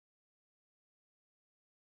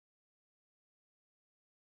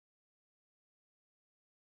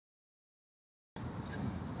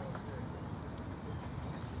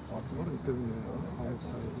what he's doing now, I would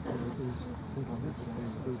say, is thinking that the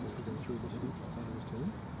same food that go through the soup that I was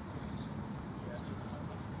doing.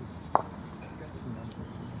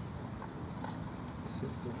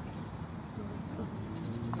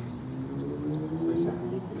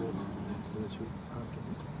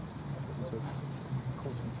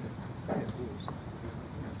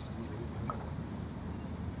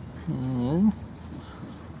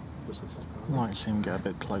 Might see him get a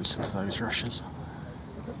bit closer to those rushes.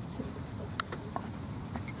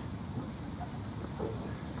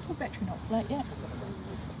 The battery not flat yet.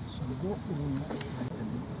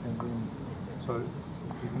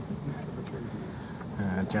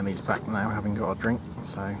 Jenny's back now, having got a drink,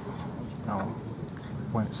 so I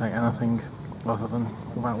won't say anything other than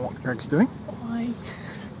about what Greg's doing. Bye.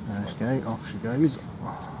 There she goes, off she goes.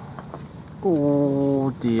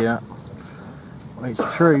 Oh dear.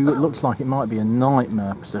 It's through. It looks like it might be a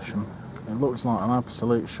nightmare position. It looks like an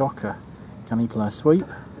absolute shocker. Can he play a sweep?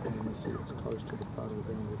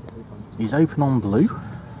 He's open on blue.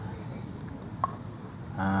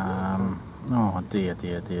 Oh dear,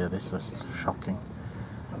 dear, dear. This is shocking.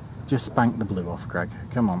 Just spank the blue off, Greg.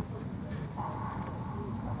 Come on.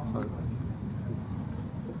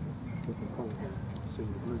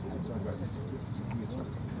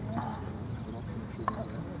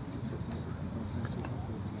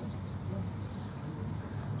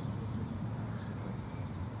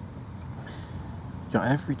 Got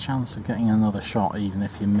every chance of getting another shot, even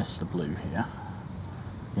if you miss the blue here.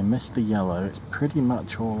 You miss the yellow, it's pretty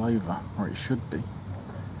much all over, or it should be.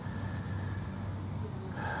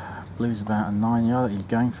 Blue's about a 9-yard. He's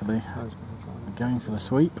going for the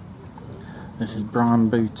sweep. This is Brian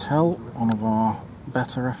Boutell, one of our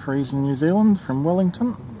better referees in New Zealand, from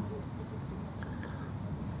Wellington.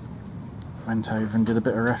 Went over and did a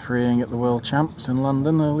bit of refereeing at the World Champs in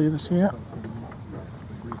London earlier this year.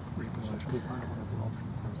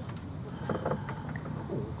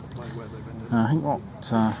 I think what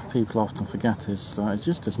people often forget is it's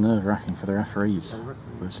just as nerve-wracking for the referees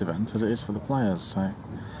for this event as it is for the players, so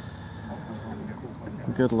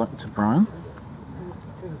good luck to Brian.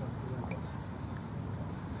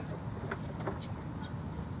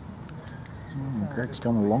 Greg's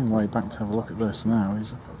gone a long way back to have a look at this now.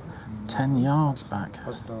 He's 10 yards back.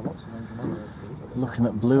 Looking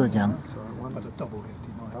at blue again.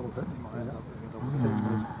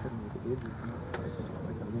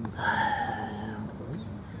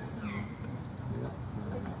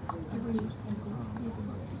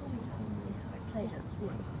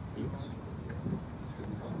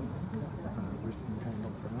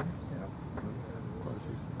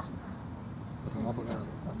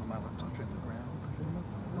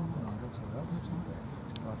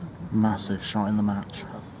 Massive shot in the match.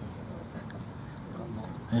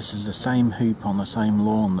 This is the same hoop on the same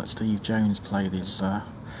lawn that Steve Jones played his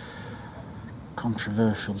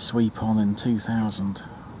controversial sweep on in 2000.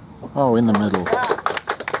 Oh, in the middle.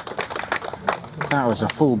 That was a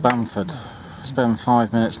full Bamford. Spend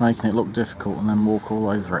 5 minutes making it look difficult and then walk all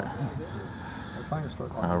over it.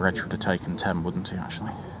 Reg would have taken 10, wouldn't he,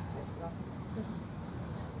 actually?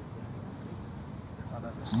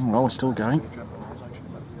 Oh, well, we're still going.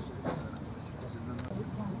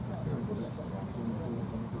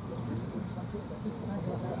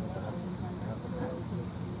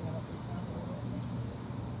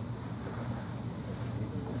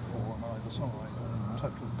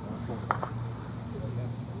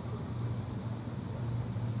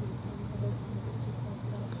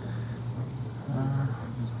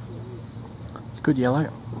 It's good yellow.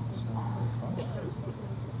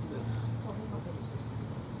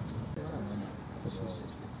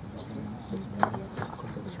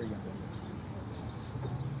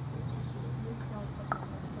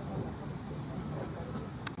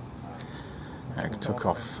 Eric took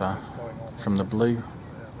off from the blue.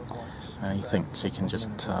 He thinks he can just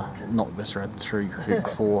knock this red through hoop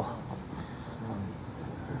 4.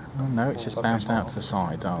 Oh, no, it's just bounced out to the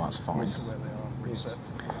side. Oh, that's fine.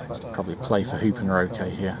 Probably play for hoop and croquet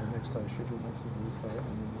here.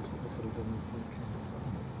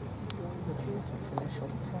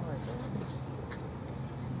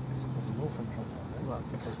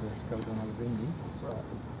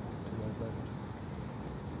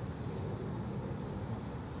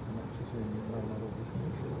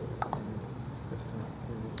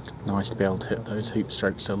 Nice to be able to hit those hoop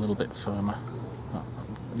strokes a little bit firmer.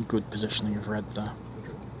 Good positioning of red there.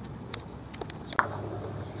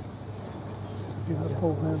 Do you have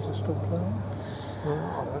Paul Houser still playing? I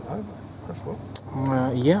don't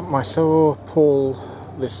know. Yeah, I saw Paul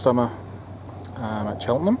this summer at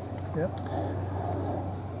Cheltenham. Yep.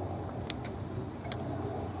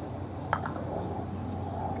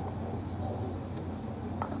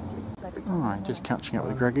 Alright, just catching up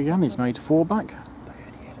with Greg again. He's made 4 back.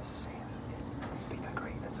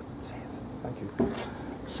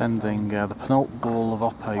 Sending the penult ball of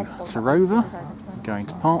Oppo to Rover, going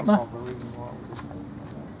to partner.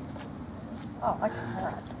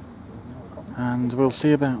 And we'll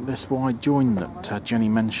see about this wide join that Jenny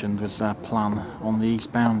mentioned was their plan on the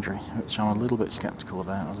east boundary, which I'm a little bit sceptical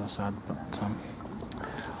about, as I said, but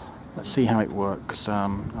let's see how it works.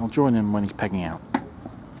 I'll join him when he's pegging out.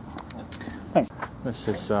 Thanks. This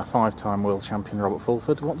is 5-time world champion Robert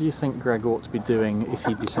Fulford. What do you think Greg ought to be doing if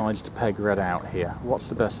he decides to peg red out here? What's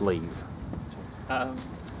the best leave?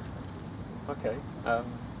 Okay.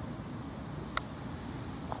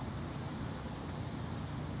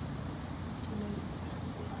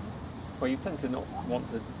 Well, you tend to not want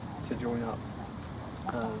to join up.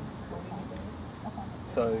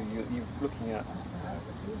 So you're looking at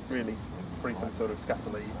really probably some sort of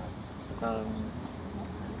scatter leave.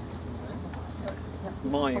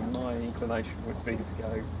 My inclination would be to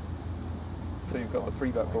go. So you've got the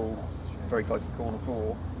 3-bet ball very close to corner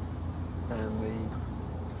 4, and the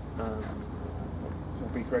will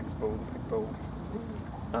be Greg's ball, the big ball,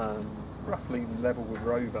 roughly level with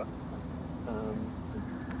Rover,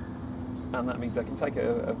 and that means I can take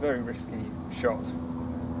a very risky shot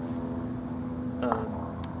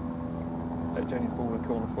at Jenny's ball with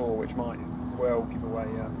corner 4, which might well give away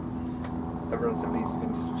a relatively easy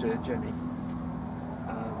finish to Jenny.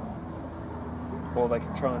 Or they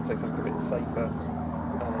can try and take something a bit safer,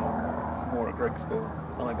 more at Greg's ball,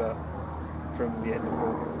 either from the end of the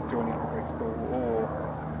ball, joining up with Greg's ball, or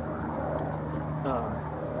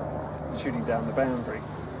shooting down the boundary,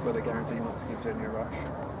 where they're guaranteed not to give Jenny a rush.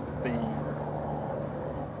 The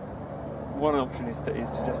one option is to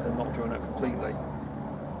just not join up completely,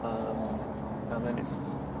 and then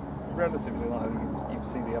it's relatively likely you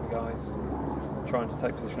see the other guys trying to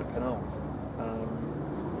take position at penult.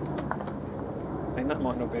 I mean, that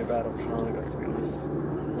might not be a bad option either, to be honest.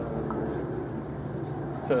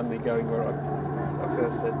 Certainly going where I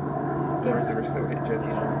first said there is a risk that will hit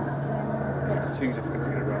Jenny and it's too difficult to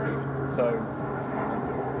get a rush. So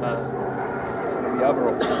the other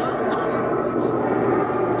option is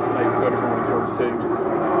maybe go to corner 2 and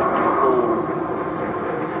ball.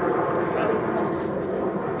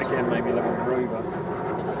 Again, maybe level with Rover.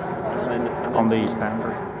 And then on the east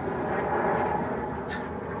boundary.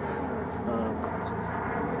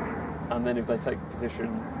 And then if they take position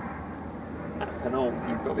at penult,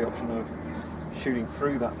 you've got the option of shooting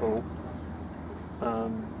through that ball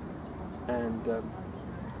and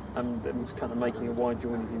then kind of making a wide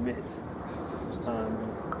join if you miss.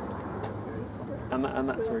 And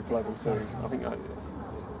that's very clever too. I think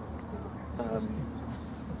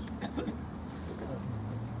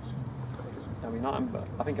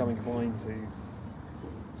I think I'm inclined to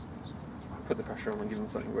put the pressure on and give them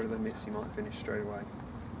something where they miss, you might finish straight away.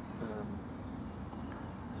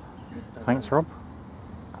 Thanks, Rob.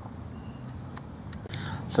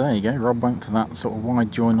 So there you go, Rob went for that sort of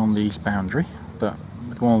wide join on the east boundary, but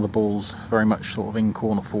with one of the balls very much sort of in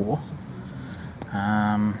corner 4.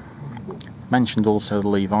 Mentioned also the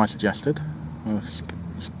leave I suggested, of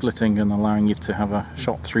splitting and allowing you to have a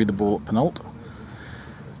shot through the ball at penult.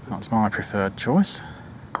 That's my preferred choice.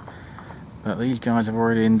 But these guys have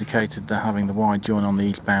already indicated they're having the wide join on the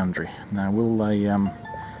east boundary. Now, will they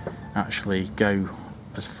actually go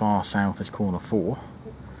as far south as corner 4,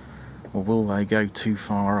 or will they go too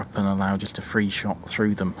far up and allow just a free shot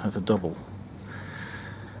through them as a double?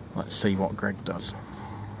 Let's see what Greg does.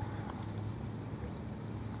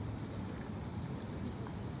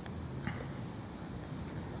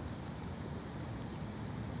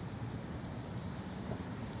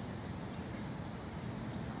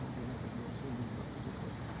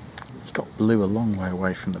 He's got blue a long way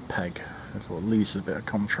away from the peg, so it loses a bit of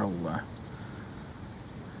control there.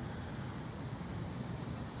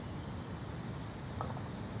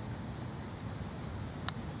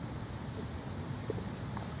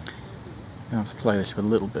 You have to play this with a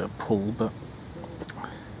little bit of pull, but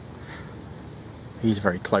he's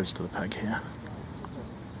very close to the peg here.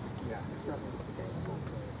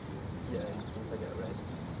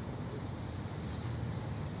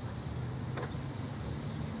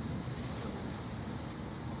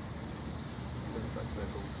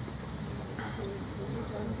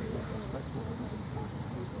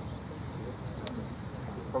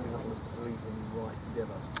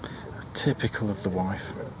 Typical of the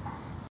wife.